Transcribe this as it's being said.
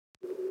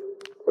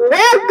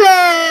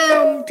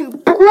Welcome to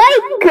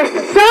Blake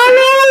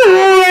Casano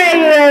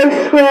Radio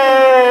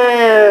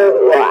Show.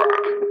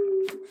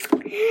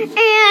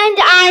 And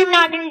I'm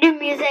not going to do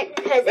music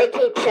because it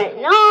keeps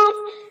shutting off.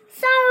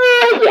 So,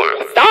 yeah,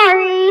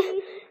 sorry.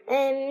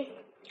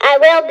 I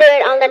will do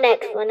it on the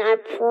next one, I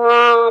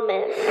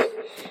promise.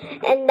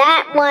 And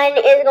that one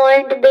is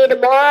going to be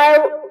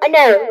tomorrow.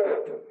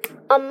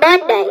 On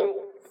Monday.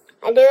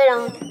 I do it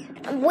on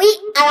I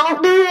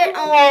don't do it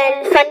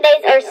on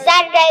Sundays or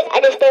Saturdays.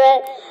 I just do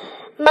it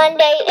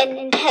Monday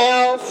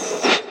until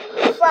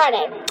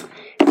Friday.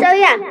 So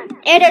yeah,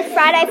 it is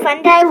Friday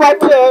Fun Day,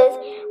 which is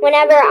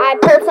whenever I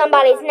pull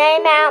somebody's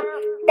name out,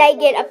 they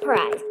get a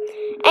prize.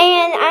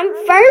 And I'm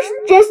first,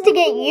 just to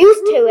get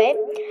used to it,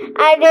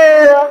 I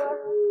do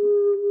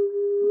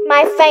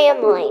my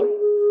family.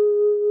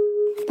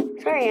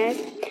 Sorry guys.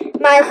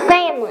 My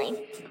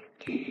family.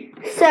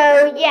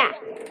 So yeah.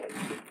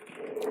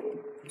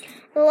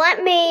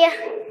 Let me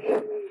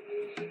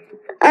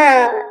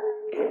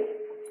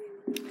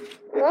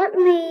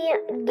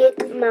get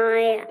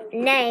my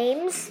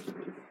names.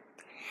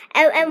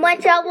 And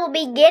what y'all will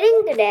be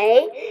getting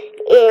today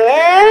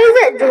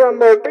is,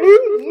 drumroll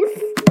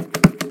please,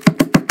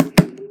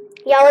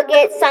 y'all will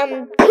get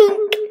some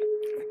pink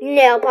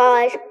nail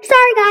polish.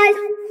 Sorry guys,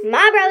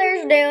 my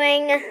brother's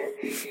doing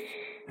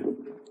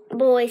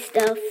boy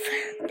stuff,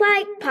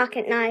 like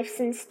pocket knives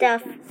and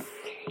stuff.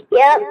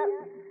 Yep.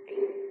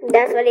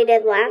 That's what he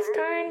did last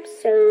time,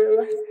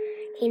 so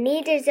he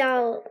needs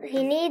y'all's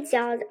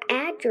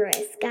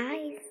address,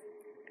 guys.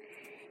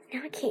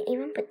 Now I can't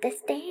even put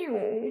this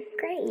down.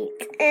 Great.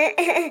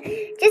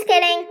 Just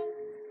kidding.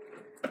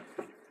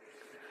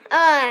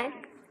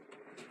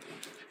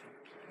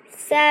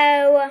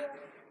 So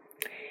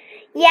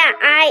yeah,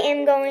 I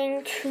am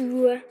going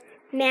to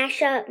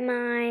mash up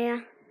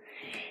my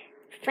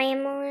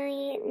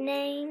family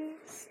names.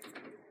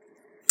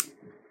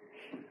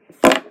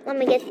 Let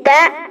me get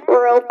that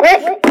real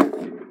quick.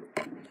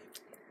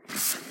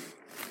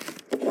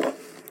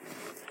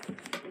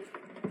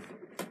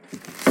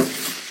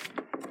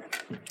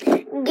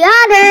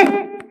 Got it.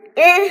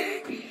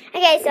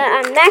 Okay, so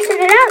I'm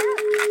mashing it up,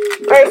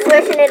 or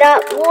swishing it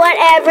up,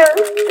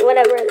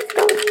 whatever it's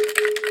called.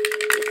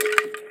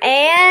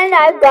 And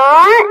I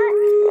got,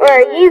 or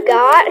you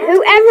got,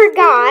 whoever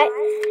got,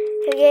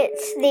 who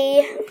gets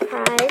the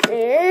prize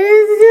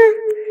is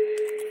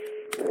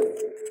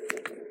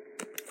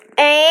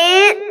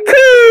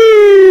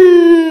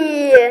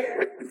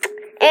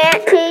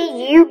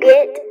Auntie, you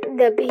get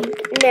the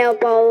pink nail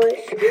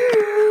polish.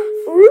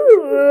 Ooh,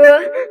 ooh.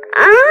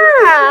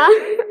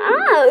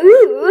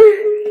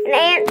 And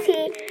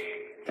Auntie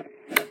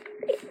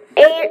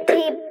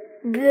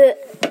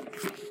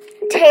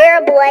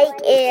Tara Blake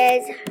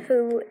is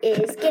who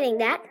is getting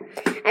that.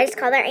 I just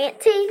call her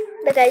Auntie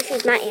because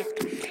she's my aunt.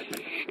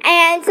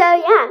 And so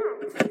yeah.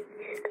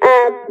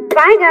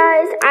 Bye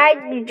guys, I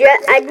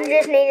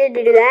just needed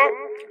to do that,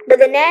 but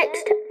the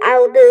next, I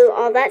will do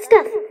all that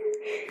stuff.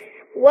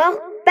 Well,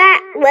 bye.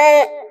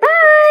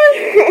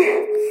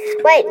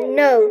 Wait,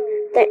 no,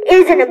 there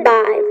isn't a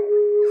bye.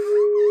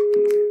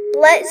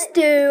 Let's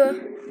do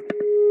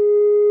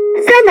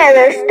some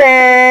other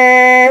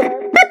stuff.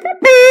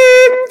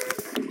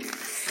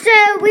 So,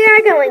 we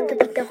are going to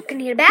be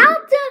talking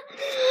about,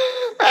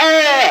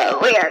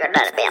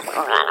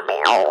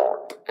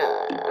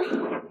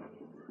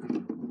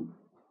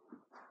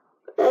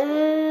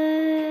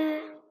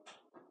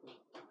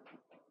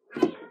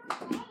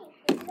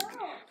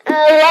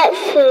 let's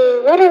see,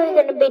 what are we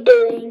going to be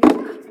doing?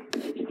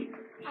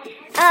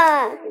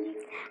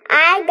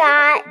 I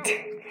got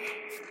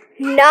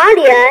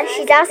Nadia,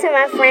 she's also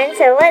my friend,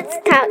 so let's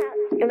talk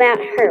about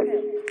her.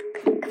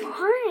 Come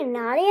on,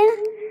 Nadia.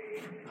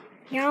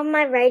 You're on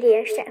my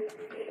radio show.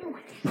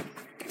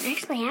 I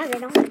actually have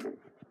it on.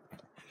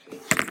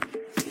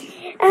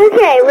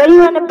 Okay, what do you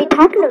want to be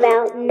talking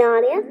about,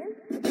 Nadia?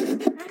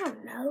 I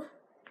don't know.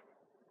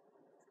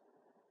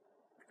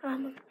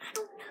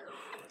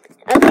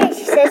 Okay,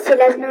 she says she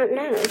does not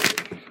know.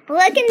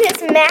 Look in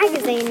this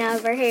magazine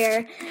over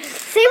here.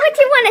 See what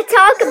you want to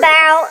talk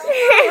about.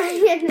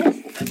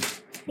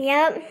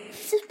 Yep.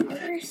 This is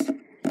Parker's.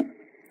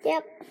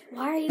 Yep.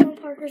 Why are you in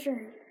Parker's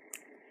room?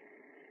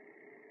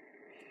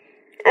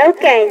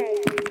 Okay.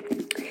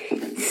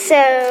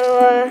 So,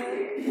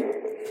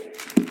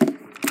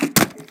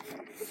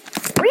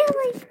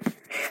 really?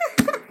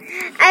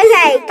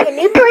 Okay, can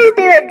you please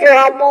do a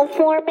drum roll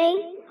for me?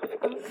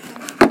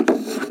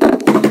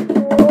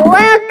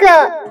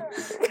 Welcome.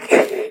 Do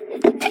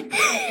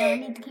I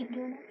need to keep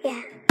doing it?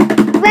 Yeah.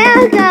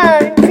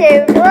 Welcome to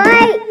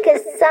Blake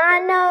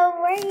Casano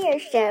Radio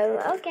Show.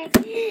 Okay.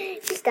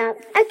 Stop.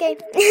 Okay.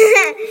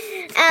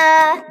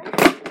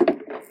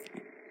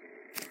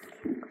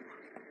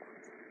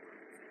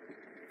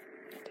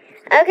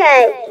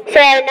 Okay. So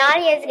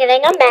Nadia's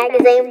getting a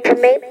magazine for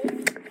me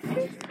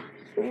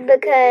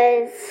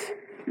because,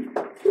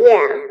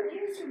 yeah.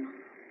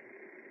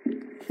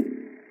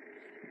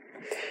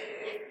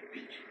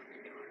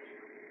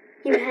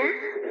 You have?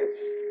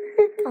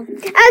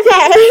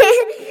 Okay.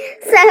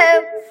 So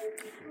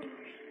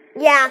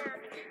Yeah,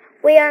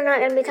 we are not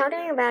going to be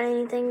talking about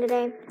anything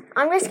today.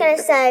 I'm just going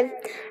to say,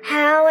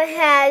 how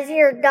has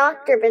your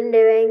doctor been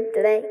doing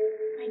today?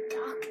 My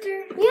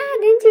doctor? Yeah,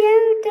 didn't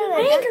you?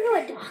 I didn't go to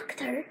a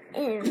doctor.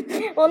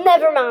 Well,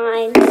 never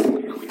mind.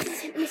 Oh, it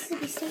doesn't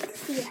Mississippi State to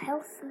see a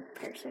healthy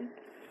person.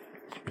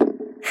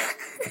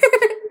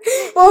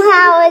 Well,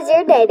 how was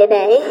your day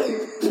today?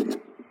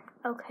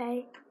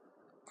 Okay.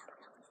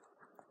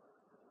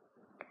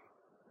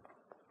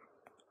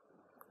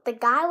 The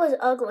guy was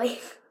ugly.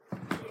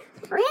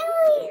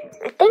 Really?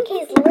 I think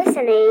he's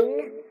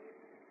listening.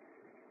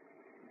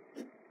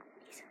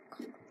 He's a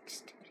college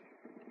student.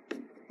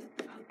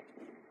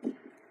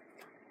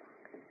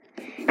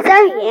 So,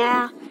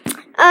 yeah.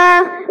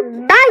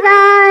 Bye,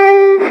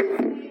 guys.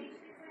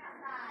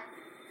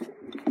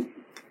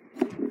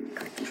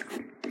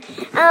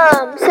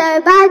 So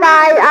bye,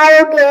 guys.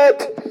 I will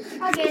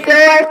get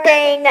your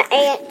thing,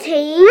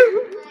 Auntie.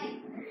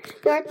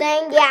 Your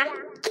thing, yeah.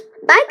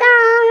 Bye,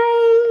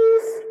 guys.